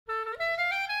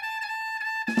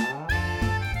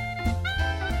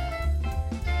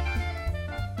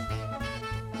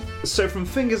So from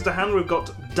fingers to hand, we've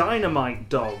got dynamite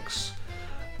dogs.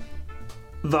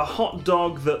 The hot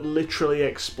dog that literally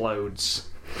explodes.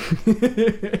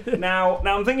 Now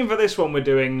I'm thinking for this one we're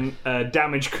doing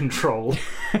damage control.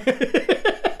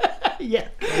 Yeah.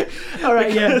 All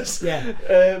right. Because,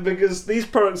 yeah. Because these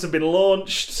products have been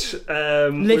launched.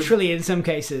 Literally, in some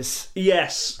cases.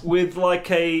 Yes, with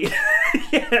like a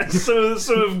some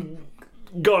have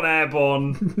gone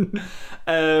airborne,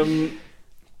 and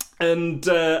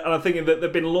I'm thinking that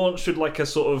they've been launched with like a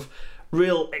sort of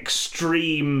real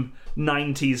extreme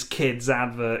 90s kids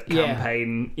advert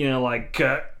campaign. You know, like.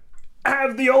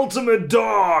 Have the ultimate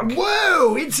dog!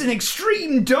 Whoa! It's an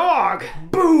extreme dog!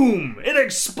 Boom! It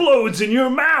explodes in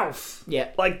your mouth! Yeah.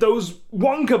 Like those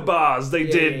Wonka bars they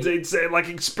did. Yeah. It's like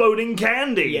exploding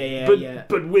candy.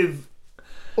 But with...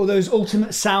 All those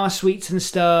ultimate sour sweets and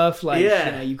stuff. Like, Yeah.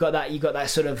 you know, you've got that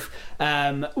sort of,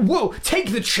 whoa,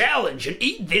 take the challenge and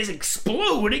eat this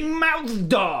exploding mouth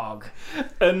dog!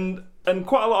 And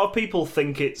quite a lot of people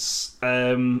think it's...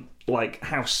 like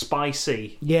how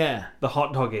spicy Yeah. the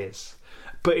hot dog is,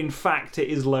 but in fact it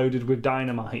is loaded with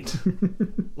dynamite.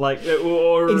 Like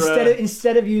or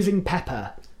Instead of using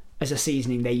pepper as a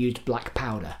seasoning, they used black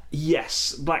powder.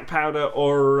 yes, black powder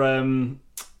or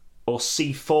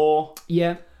C4.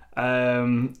 Yeah.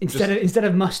 Instead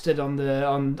of mustard on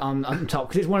top,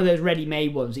 because it's one of those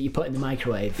ready-made ones that you put in the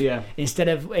microwave. Yeah. Instead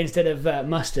of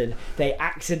mustard, they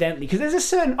accidentally, because there's a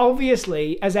certain,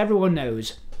 obviously, as everyone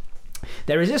knows,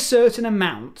 there is a certain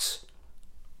amount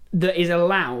that is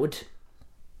allowed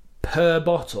per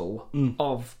bottle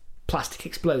of plastic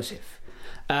explosive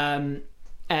in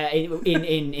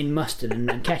mustard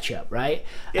and ketchup, right?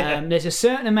 Yeah. There's a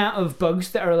certain amount of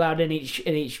bugs that are allowed in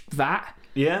each vat.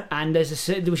 Yeah. And there's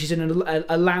which is an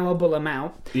allowable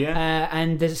amount. Yeah.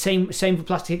 And there's the same for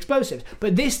plastic explosives.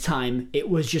 But this time it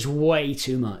was just way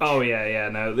too much. Oh yeah.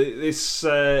 No, this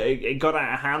it got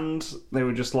out of hand. They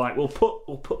were just like, we'll put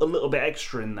a little bit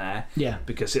extra in there. Yeah.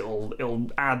 Because it'll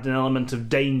add an element of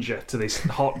danger to this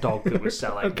hot dog that we're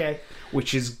selling. Okay.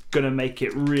 Which is gonna make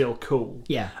it real cool.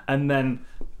 Yeah. And then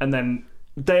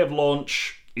day of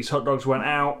launch. These hot dogs went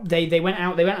out. They went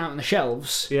out on the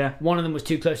shelves. Yeah. One of them was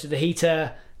too close to the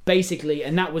heater, basically,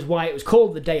 and that was why it was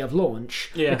called the day of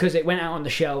launch. Yeah. Because it went out on the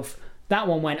shelf. That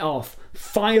one went off,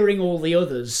 firing all the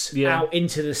others out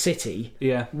into the city.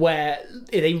 Yeah. Where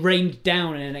they rained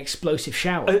down in an explosive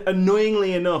shower.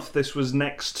 Annoyingly enough, this was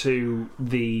next to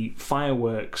the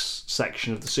fireworks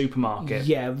section of the supermarket.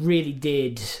 Yeah, really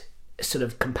did sort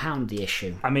of compound the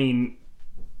issue. I mean,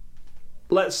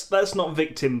 let's not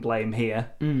victim blame here,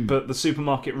 but the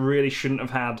supermarket really shouldn't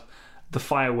have had the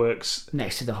fireworks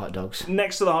Next to the hot dogs.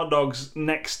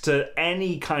 next to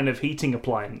any kind of heating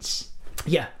appliance.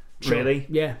 Yeah. Sure. Really?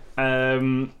 Yeah.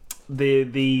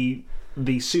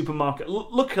 The supermarket.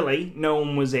 Luckily, no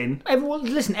one was in.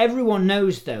 Everyone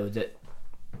knows though that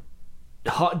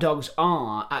hot dogs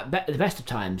are at the best of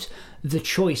times the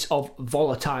choice of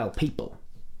volatile people,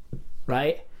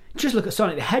 right? Just look at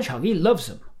Sonic the Hedgehog. He loves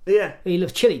them. Yeah. He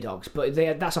loves chili dogs, but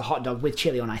that's a hot dog with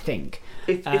chili on, I think.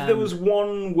 If there was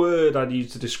one word I'd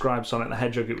use to describe Sonic the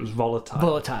Hedgehog, it was volatile.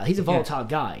 Volatile. He's a volatile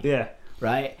guy. Yeah.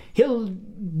 Right? He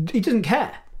doesn't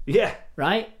care. Yeah.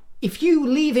 Right? If you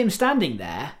leave him standing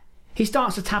there, he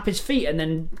starts to tap his feet and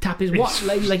then tap his watch.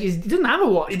 Like he doesn't have a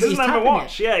watch. He doesn't have a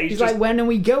watch. It. Yeah. He's like, when are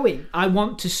we going? I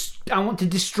want to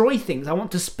destroy things. I want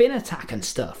to spin attack and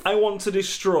stuff. I want to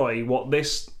destroy what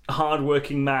this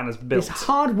hard-working man has built. This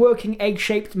hard-working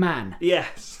egg-shaped man.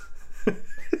 Yes.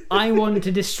 I want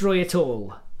to destroy it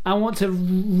all. I want to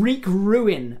wreak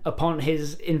ruin upon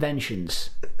his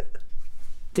inventions.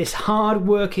 This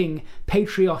hard-working,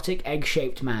 patriotic,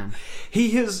 egg-shaped man.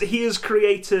 He has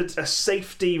created a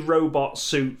safety robot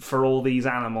suit for all these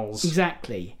animals.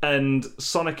 Exactly. And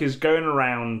Sonic is going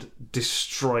around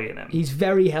destroying them. He's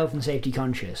very health and safety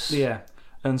conscious. Yeah.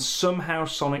 And somehow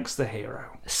Sonic's the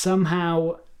hero.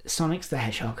 Somehow Sonic's the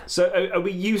Hedgehog. So are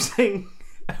we using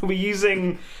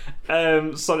Sonic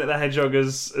the Hedgehog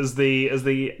as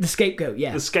the scapegoat?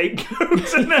 Yeah, the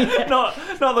scapegoat, not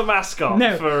the mascot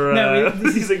for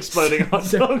these exploding hot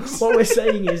dogs. What we're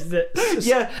saying is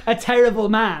that a terrible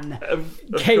man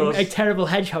a terrible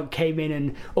hedgehog came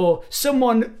in or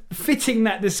someone fitting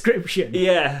that description.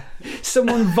 Yeah.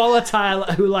 Someone volatile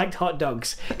who liked hot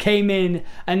dogs came in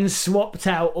and swapped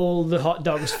out all the hot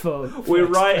dogs for We're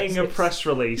writing a press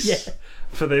release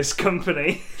for this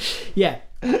company. Yeah.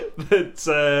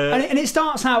 That, and it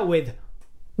starts out with,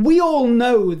 we all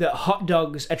know that hot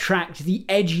dogs attract the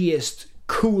edgiest,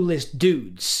 coolest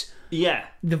dudes. Yeah.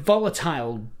 The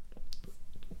volatile,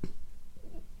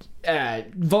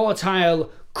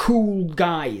 cool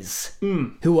guys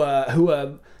who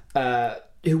are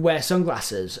who wear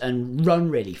sunglasses and run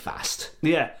really fast.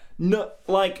 Yeah. No,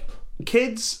 like,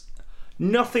 kids,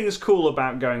 nothing's cool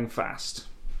about going fast.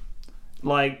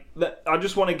 Like, I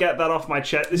just want to get that off my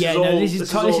chest. This is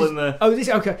all in the... Oh,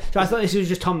 okay. So I thought this was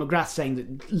just Tom McGrath saying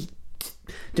that...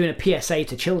 doing a PSA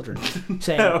to children.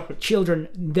 Saying, No. Children,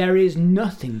 there is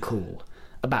nothing cool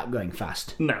about going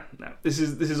fast. No. This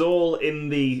is all in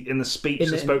the speech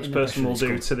the spokesperson will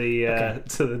do to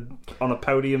the on a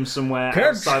podium somewhere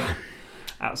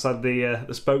outside the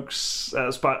spokes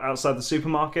outside the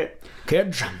supermarket.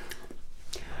 Kids,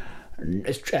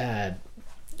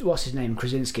 what's his name?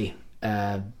 Krasinski.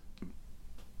 John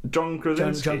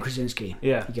Krasinski. John Krasinski.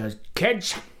 Yeah. He goes,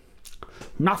 kids,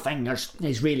 nothing.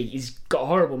 He's got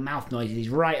horrible mouth noises. He's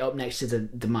right up next to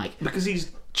the mic. Because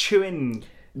he's chewing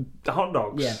hot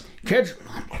dogs. Yeah. Kids,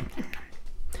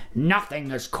 nothing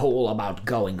is cool about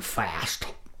going fast.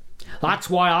 That's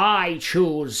why I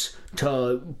choose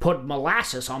to put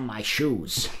molasses on my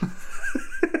shoes.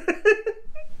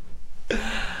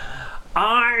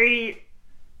 I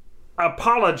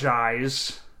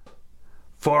apologize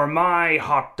for my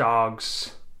hot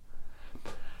dogs.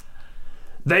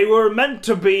 They were meant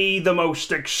to be the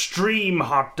most extreme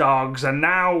hot dogs, and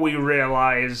now we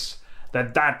realize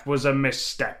that was a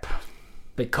misstep.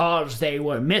 Because they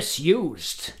were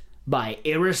misused by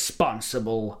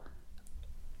irresponsible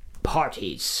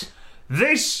parties.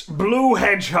 This blue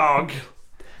hedgehog...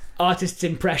 Artist's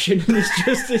impression.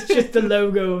 It's just the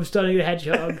logo of Sonic the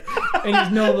Hedgehog in his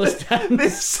normal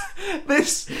stance.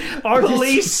 This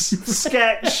police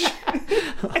sketch.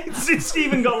 It's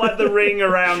even got like the ring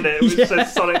around it which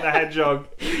says Sonic the Hedgehog.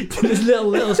 This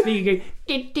little speaker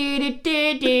going.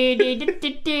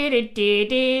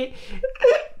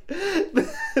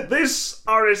 This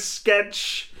artist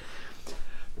sketch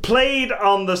played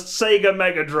on the Sega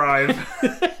Mega Drive.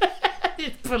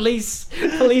 Police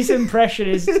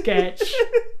impressionist sketch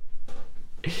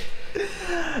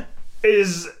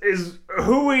is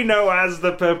who we know as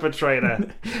the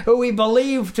perpetrator. Who we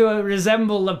believe to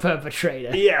resemble the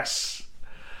perpetrator. Yes.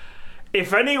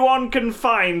 If anyone can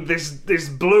find this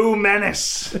blue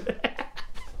menace,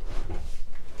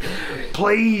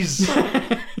 please,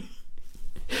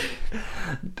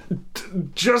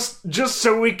 just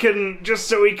so we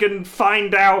can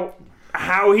find out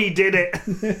how he did it.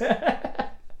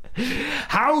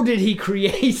 How did he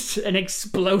create an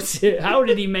explosive? How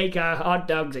did he make our hot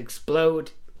dogs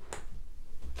explode?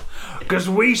 Because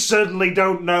we certainly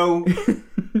don't know.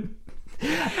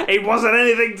 It wasn't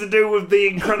anything to do with the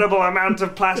incredible amount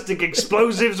of plastic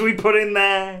explosives we put in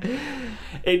there.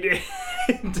 We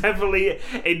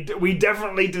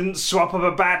definitely didn't swap up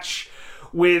a batch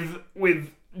with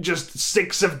just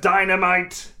sticks of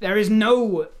dynamite. There is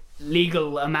no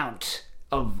legal amount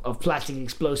of plastic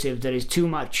explosives that is too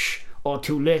much or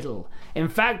too little. In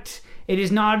fact, it is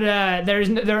not. There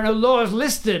are no laws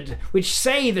listed which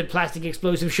say that plastic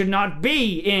explosives should not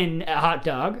be in a hot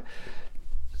dog.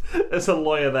 There's a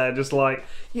lawyer there, just like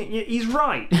he's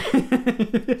right.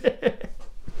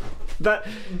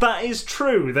 That is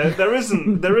true. There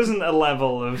isn't a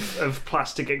level of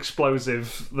plastic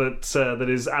explosive that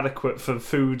is adequate for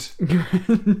food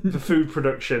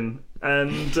production.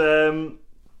 And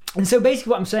so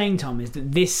basically what I'm saying, Tom, is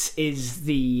that this is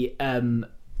the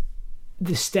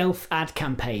stealth ad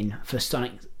campaign for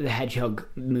Sonic the Hedgehog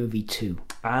movie 2.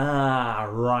 Ah,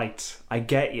 right. I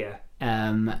get you.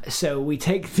 So we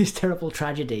take this terrible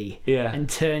tragedy and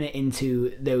turn it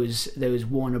into those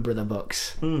Warner Brother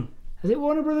books. Is it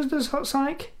Warner Brothers does Hot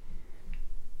Sonic?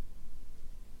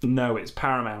 No, it's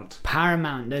Paramount.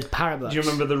 There's Parabooks. Do you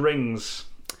remember the rings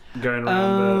going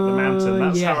around the mountain?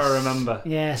 That's yes. how I remember.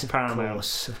 Yes,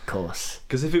 Paramount. Of course.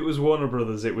 Because if it was Warner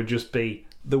Brothers, it would just be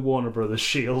the Warner Brothers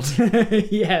shield.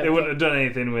 Yeah. They wouldn't have done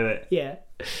anything with it. Yeah.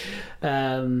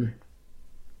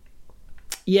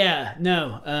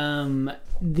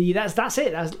 That's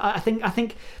it. I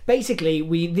think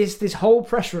basically this whole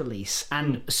press release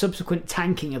and subsequent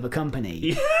tanking of a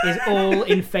company is all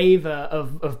in favour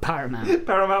of Paramount.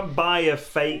 Paramount buy a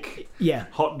fake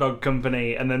hot dog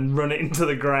company and then run it into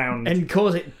the ground and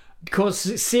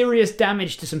cause serious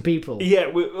damage to some people. Yeah,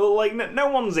 like no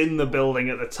one's in the building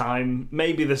at the time.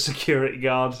 Maybe the security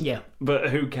guard. Yeah, but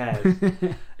who cares?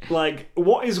 Like,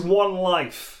 what is one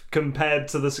life compared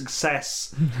to the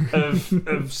success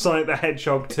of Sonic the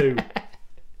Hedgehog 2?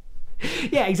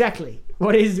 Yeah, exactly.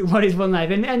 What is one life?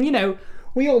 And you know,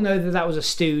 we all know that was a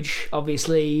stooge.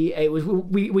 Obviously, it was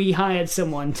we hired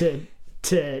someone to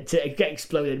get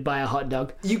exploded by a hot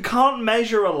dog. You can't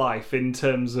measure a life in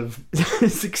terms of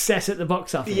success at the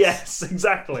box office. Yes,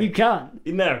 exactly. You can't.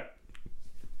 No.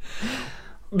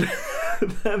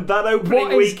 that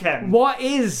opening weekend. What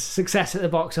is success at the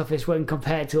box office when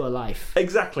compared to a life?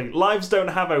 Exactly. Lives don't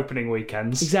have opening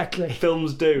weekends. Exactly.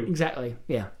 Films do. Exactly.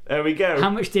 Yeah. There we go. How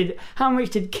much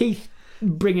did Keith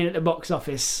bring in at the box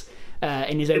office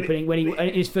in his opening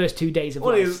in his first 2 days of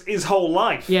life? His whole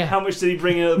life. Yeah. How much did he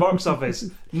bring in at the box office?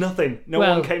 Nothing. No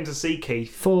one came to see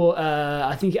Keith. For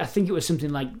I think it was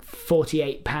something like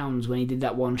 £48 when he did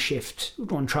that one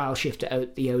trial shift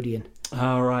at the Odeon.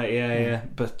 Oh right, yeah.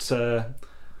 But it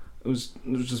was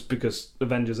just because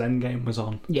Avengers Endgame was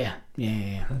on. Yeah.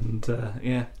 And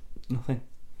nothing.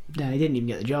 No, he didn't even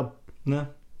get the job. No.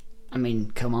 I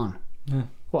mean, come on. Yeah.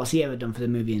 What's he ever done for the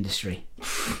movie industry?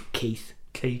 Keith.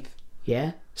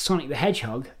 Yeah. Sonic the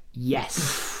Hedgehog.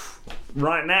 Yes.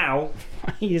 Right now,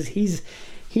 he's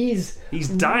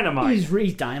dynamite.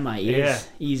 He's dynamite.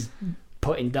 He's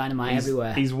putting dynamite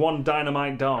everywhere. He's one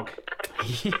dynamite dog.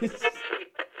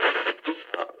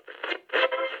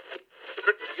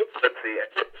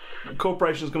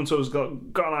 Corporations come to us, got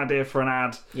an idea for an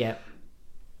ad. Yeah.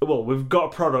 Well, we've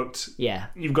got a product. Yeah.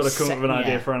 You've got to come up with an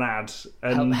idea for an ad.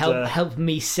 And help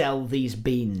me sell these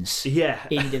beans. Yeah.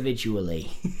 Individually.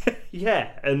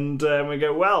 Yeah. And we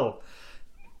go, well,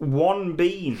 one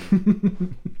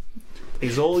bean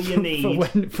is all you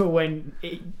need. For when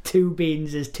 2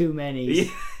 beans is too many.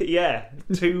 Yeah.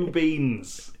 2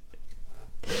 beans.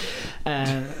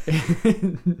 Have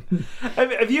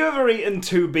you ever eaten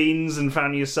 2 beans and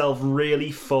found yourself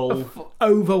really full?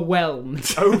 Overwhelmed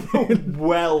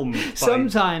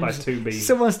sometimes by 2 beans.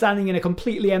 Someone standing in a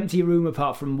completely empty room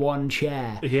apart from one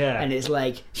chair. Yeah. And it's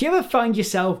like, do you ever find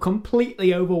yourself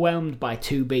completely overwhelmed by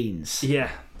 2 beans? Yeah.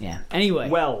 Anyway.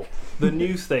 Well, the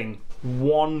new thing,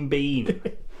 1 bean.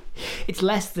 It's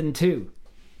less than 2.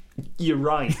 You're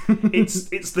right.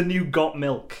 It's the new Got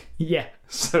Milk. Yeah.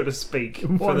 So to speak,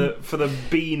 for the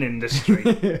bean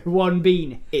industry. 1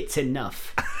 bean, it's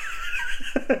enough.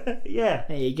 Yeah.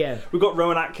 There you go. We've got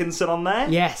Rowan Atkinson on there.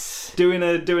 Yes. Doing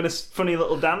a funny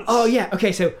little dance. Oh yeah.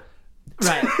 Okay. So,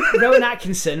 right, Rowan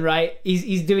Atkinson. Right,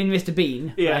 he's doing Mr.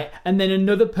 Bean. Yeah. Right, and then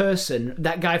another person,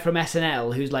 that guy from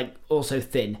SNL, who's like also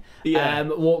thin. Yeah.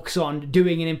 Walks on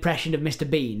doing an impression of Mr.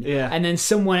 Bean. Yeah. And then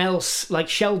someone else, like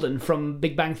Sheldon from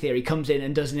Big Bang Theory, comes in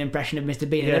and does an impression of Mr.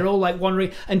 Bean. Yeah. And they're all like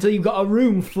wondering until you've got a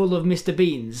room full of Mr.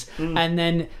 Beans, and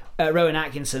then Rowan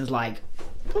Atkinson's like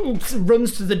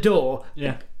runs to the door.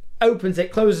 Yeah. Opens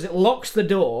it, closes it, locks the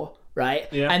door,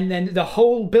 right? Yeah. And then the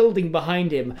whole building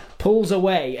behind him pulls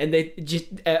away, and they just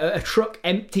a truck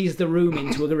empties the room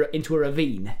into a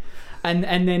ravine, and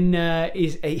then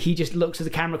he just looks at the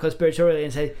camera conspiratorially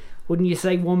and says, "Wouldn't you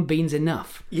say 1 bean's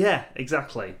enough?" Yeah,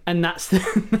 exactly. And that's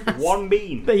 1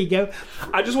 bean. There you go.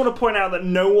 I just want to point out that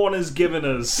no one has given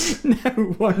us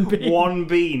 1 bean. 1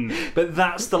 bean, but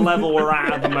that's the level we're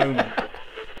at the moment.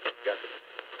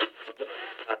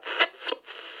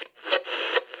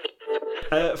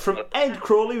 From Ed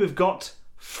Crawley, we've got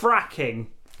fracking.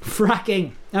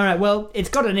 Fracking. All right. Well, it's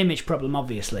got an image problem,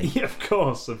 obviously. Yeah, of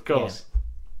course. Yeah.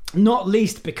 Not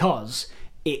least because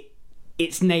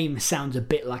its name sounds a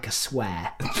bit like a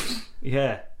swear.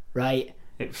 Yeah. Right.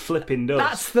 It flipping does.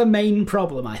 That's the main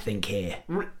problem, I think, here.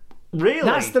 Really?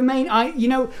 That's the main.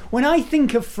 When I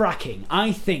think of fracking,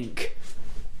 I think,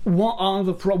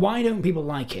 why don't people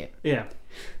like it? Yeah.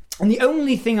 And the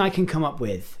only thing I can come up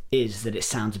with is that it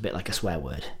sounds a bit like a swear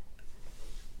word.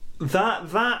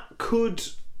 That could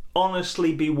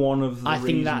honestly be one of the reasons. I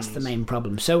think that's the main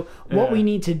problem. So what we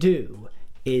need to do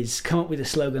is come up with a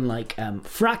slogan like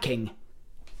fracking,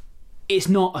 it's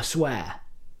not a swear.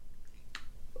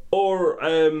 Or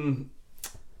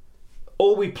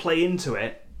we play into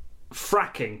it,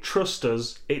 fracking, trust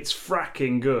us, it's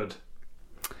fracking good.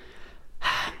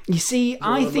 You see,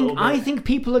 I think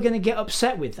people are going to get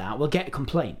upset with that. We'll get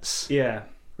complaints. Yeah.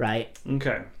 Right?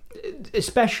 Okay.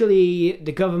 Especially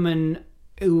the government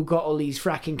who got all these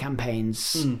fracking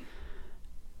campaigns.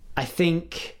 I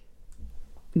think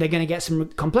they're going to get some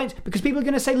complaints because people are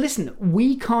going to say, listen,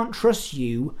 we can't trust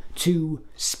you to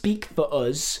speak for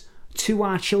us to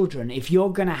our children if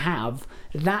you're going to have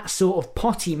that sort of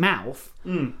potty mouth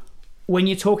when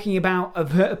you're talking about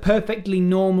a perfectly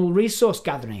normal resource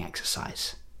gathering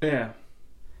exercise. Yeah.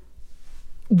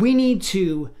 We need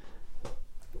to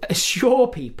assure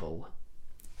people,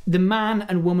 the man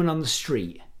and woman on the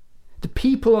street, the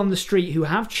people on the street who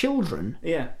have children,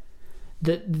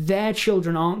 that their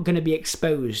children aren't going to be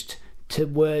exposed to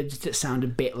words that sound a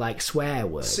bit like swear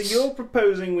words. So you're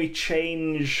proposing we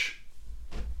change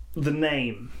the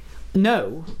name?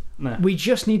 No. We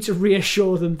just need to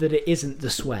reassure them that it isn't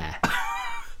the swear.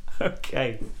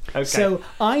 Okay. So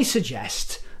I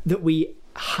suggest that we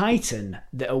heighten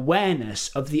the awareness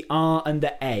of the R and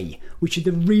the A, which are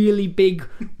the really big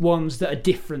ones that are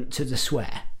different to the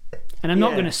swear. And I'm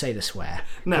not going to say the swear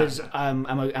because I'm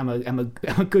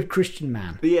a good Christian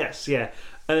man. Yes, yeah,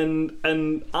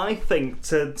 and I think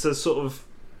to sort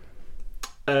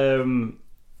of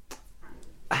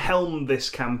helm this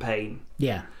campaign,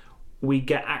 we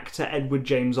get actor Edward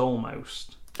James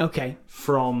Olmos. Okay.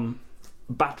 From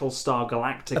Battlestar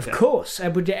Galactica. Of course,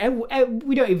 we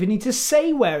don't even need to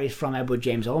say where he's from. Edward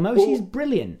James Olmos, he's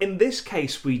brilliant. In this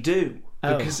case, we do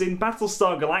because in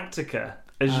Battlestar Galactica,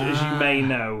 as you may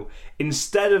know,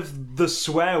 instead of the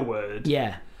swear word,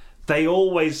 they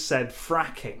always said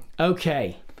fracking.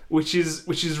 Okay. Which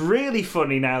is really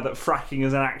funny now that fracking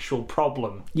is an actual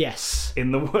problem. Yes.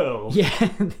 In the world. Yeah,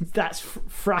 that's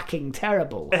fracking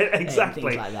terrible. Exactly.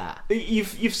 Things like that.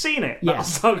 You've seen it. Yeah.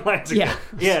 Battlestar Galactica.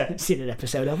 Yeah. I've seen an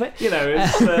episode of it. You know,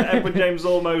 it's Edward James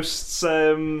Olmost's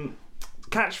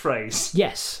catchphrase.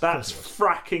 Yes. That's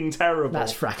fracking terrible.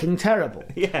 That's fracking terrible.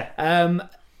 Yeah.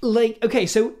 Okay,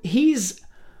 so this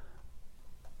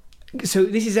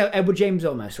is Edward James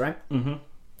Olmos, right? Mm-hmm.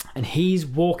 And he's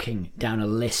walking down a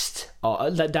list,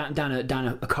 or down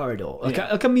a corridor,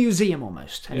 like a museum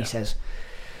almost. And he says,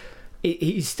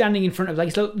 he's standing in front of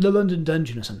like the London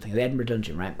Dungeon or something, the Edinburgh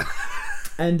Dungeon, right?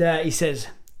 And he says,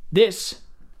 "This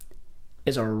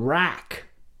is a rack."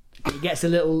 He gets a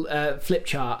little flip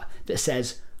chart that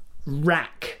says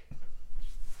 "rack."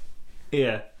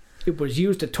 Yeah. It was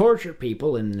used to torture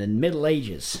people in the Middle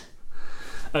Ages.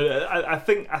 I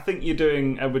think you're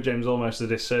doing Edward James almost a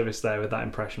disservice there with that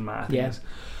impression, Matt.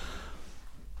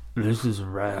 This is a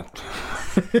rack.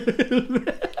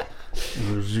 It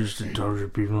was used to torture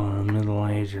people in the Middle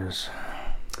Ages.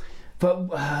 But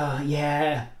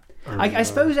I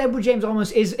suppose Edward James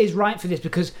almost is right for this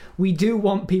because we do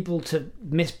want people to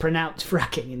mispronounce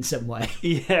fracking in some way.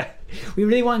 Yeah. We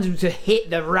really want them to hit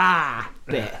the "ra"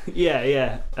 bit.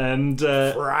 Yeah. And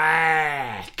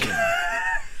frack.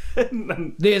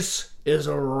 This is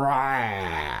a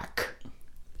rack.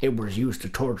 It was used to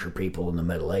torture people in the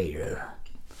Middle Ages.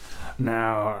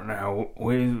 Now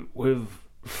with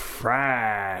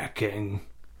fracking.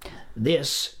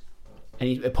 This, and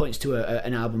he points to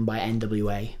an album by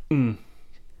NWA,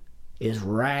 is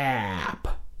rap.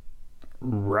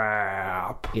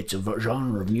 Rap. It's a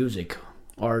genre of music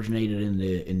originated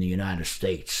in the United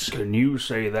States. Can you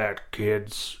say that,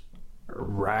 kids?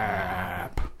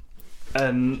 Rap.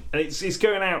 And it's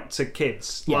going out to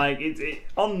kids, like it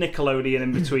on Nickelodeon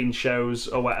in between shows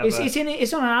or whatever.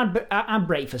 It's on an ad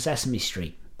break for Sesame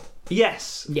Street.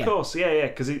 Yes, of course,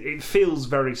 because it feels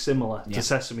very similar to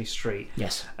Sesame Street.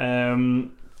 Yes.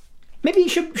 Maybe it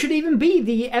should even be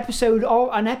the episode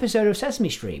or an episode of Sesame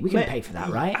Street. We can pay for that,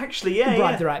 right? Actually, yeah,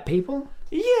 bribe the right people.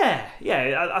 Yeah.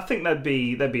 I think they'd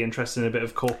be interested in a bit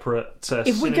of corporate synergy.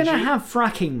 If we're gonna have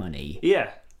fracking money,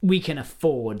 we can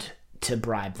afford to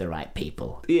bribe the right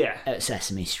people. Yeah. At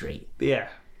Sesame Street. Yeah.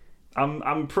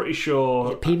 I'm pretty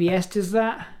sure PBS does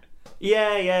that.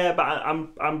 Yeah, but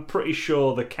I'm pretty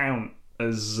sure the Count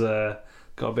has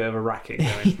got a bit of a racket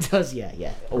going. He does,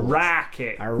 yeah. A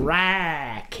racket.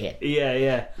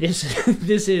 Yeah.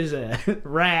 This is a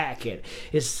racket.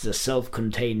 It's a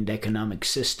self-contained economic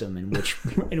system in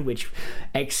which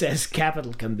excess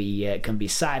capital can be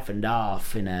siphoned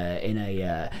off in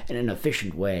an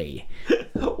efficient way.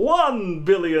 $1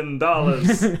 billion.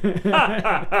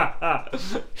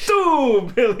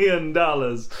 $2 billion.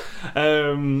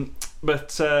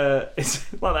 But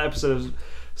it's like that episode of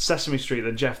Sesame Street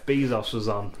that Jeff Bezos was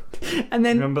on. And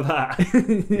then remember that?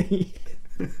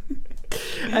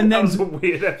 And then that was a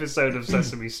weird episode of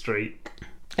Sesame Street.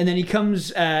 And then he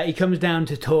comes down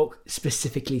to talk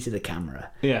specifically to the camera.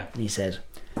 Yeah. And he says,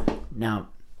 Now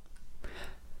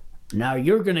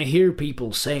you're gonna hear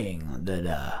people saying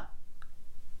that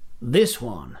this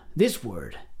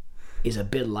word is a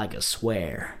bit like a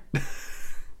swear.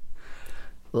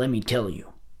 Let me tell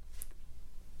you.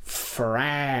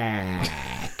 Fracking.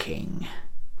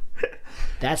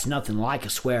 That's nothing like a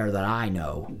swear that I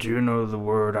know. Do you know the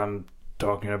word I'm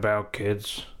talking about,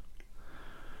 kids?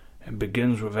 It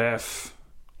begins with F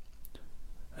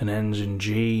and ends in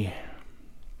G.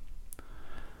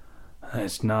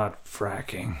 It's not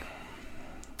fracking.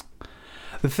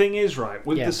 The thing is, right,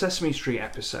 with the Sesame Street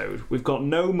episode, we've got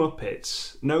no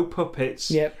Muppets, no puppets.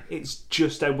 Yep. It's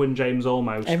just Edwin James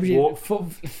Olmos.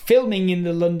 Filming in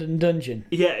the London Dungeon.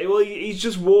 Yeah, well, he's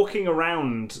just walking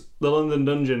around the London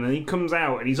Dungeon, and he comes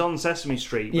out and he's on Sesame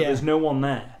Street, but Yeah. there's no one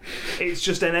there. It's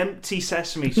just an empty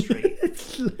Sesame Street.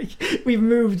 It's like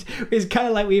it's kind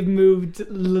of like we've moved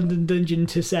London Dungeon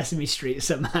to Sesame Street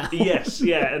somehow. Yes,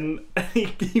 yeah, and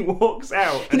he walks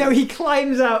out. You know, he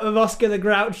climbs out of Oscar the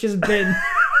Grouch's bin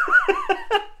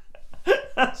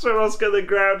That's where Oscar the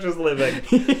Grouch is living.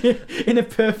 in a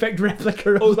perfect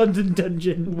replica of London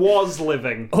Dungeon. Was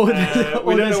living. Or We there's-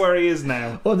 don't know where he is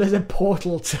now. Or there's a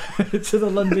portal to the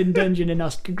London Dungeon in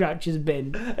Oscar Grouch's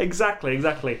bin. Exactly.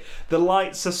 The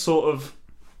lights are sort of...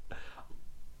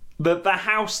 The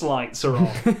house lights are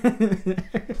on.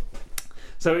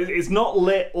 So it's not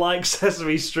lit like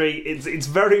Sesame Street. It's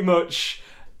very much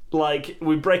like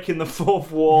we're breaking the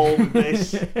fourth wall with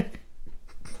this.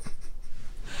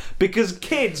 Because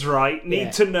kids, right,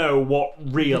 need to know what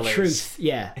real is. Truth,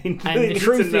 yeah. They And the need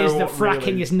truth to know is that what real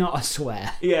fracking is. is not a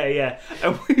swear. Yeah.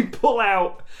 And we pull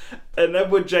out, and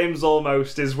Edward James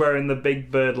Olmos is wearing the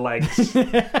Big Bird legs.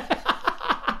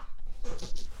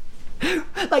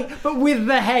 Like, but with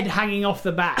the head hanging off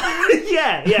the back.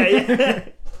 yeah.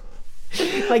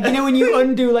 Like, you know, when you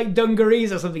undo like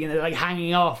dungarees or something and they're like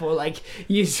hanging off, or like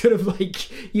you sort of like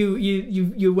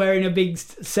you're wearing a big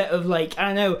set of like,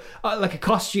 I don't know, like a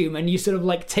costume, and you sort of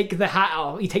like take the hat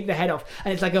off, you take the head off,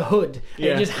 and it's like a hood, and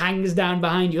Yeah. it just hangs down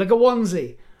behind you like a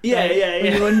onesie. Yeah, Like, yeah.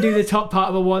 When you undo the top part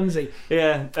of a onesie.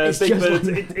 Yeah, It's Big just Bird,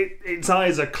 like- its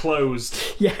eyes are closed,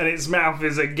 Yeah. and its mouth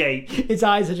is agape. Its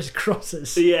eyes are just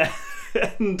crosses. Yeah,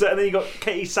 and then you got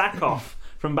Katie Sackhoff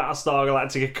from Battlestar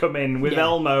Galactica come in with Yeah.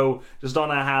 Elmo just on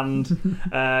her hand,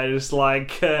 just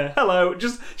like hello.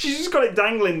 She's just got it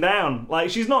dangling down. Like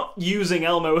she's not using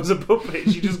Elmo as a puppet.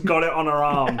 She just got it on her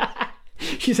arm.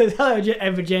 She says, "Hello,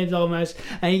 Edward James Olmos,"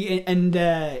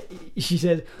 and she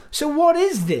says, "So what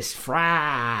is this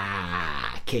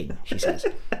fracking?" She says.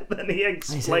 Then he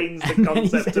explains and the then he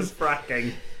concept says- of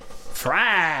fracking.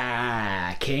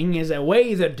 Fracking is a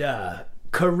way that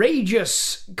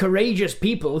courageous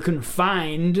people can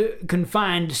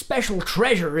find special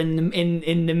treasure in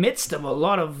the midst of a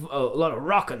lot of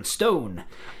rock and stone.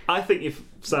 I think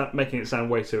you're making it sound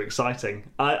way too exciting.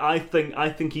 I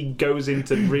think he goes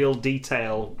into real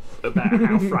detail about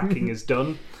how fracking is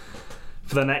done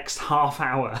for the next half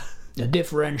hour. The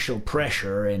differential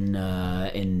pressure in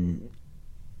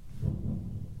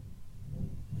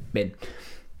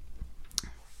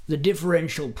the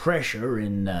differential pressure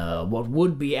in what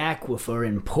would be aquifer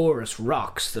in porous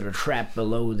rocks that are trapped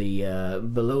below the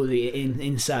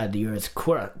inside the Earth's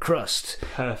crust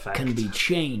Perfect. can be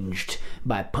changed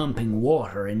by pumping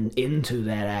water into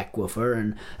that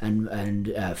aquifer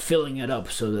and filling it up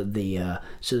so that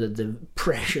the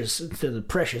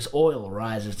precious oil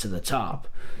rises to the top.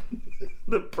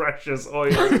 The precious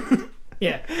oil.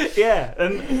 Yeah, Yeah,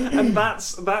 and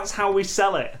that's how we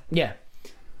sell it. yeah.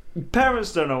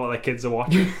 Parents don't know what their kids are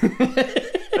watching.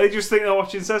 They just think they're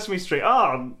watching Sesame Street.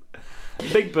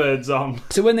 Big Bird's on.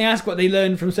 So when they ask what they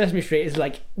learned from Sesame Street, it's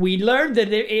like, we learned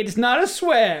that it's not a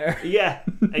swear. Yeah,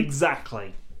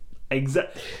 exactly.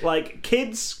 Like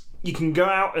kids, you can go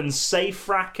out and say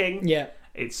fracking. Yeah,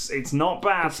 It's not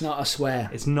bad. it's not a swear.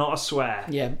 It's not a swear.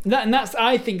 Yeah, and that's,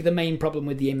 I think, the main problem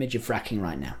with the image of fracking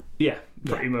right now. Yeah,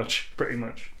 pretty much.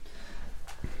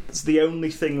 It's the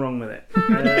only thing wrong with it.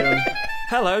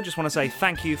 Hello, just want to say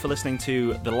thank you for listening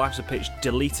to the Lives of Pitch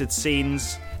deleted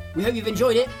scenes. We hope you've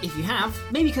enjoyed it. If you have,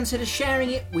 maybe consider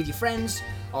sharing it with your friends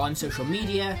on social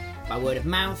media, by word of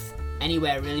mouth,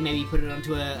 anywhere really. Maybe put it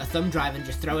onto a thumb drive and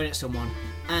just throw it at someone.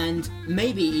 And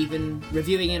maybe even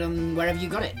reviewing it on wherever you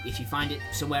got it. If you find it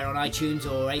somewhere on iTunes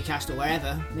or Acast or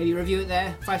wherever, maybe review it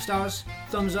there. 5 stars,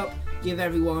 thumbs up, give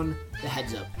everyone the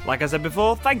heads up. Like I said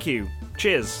before, thank you.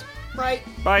 Cheers. Right.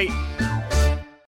 Bye.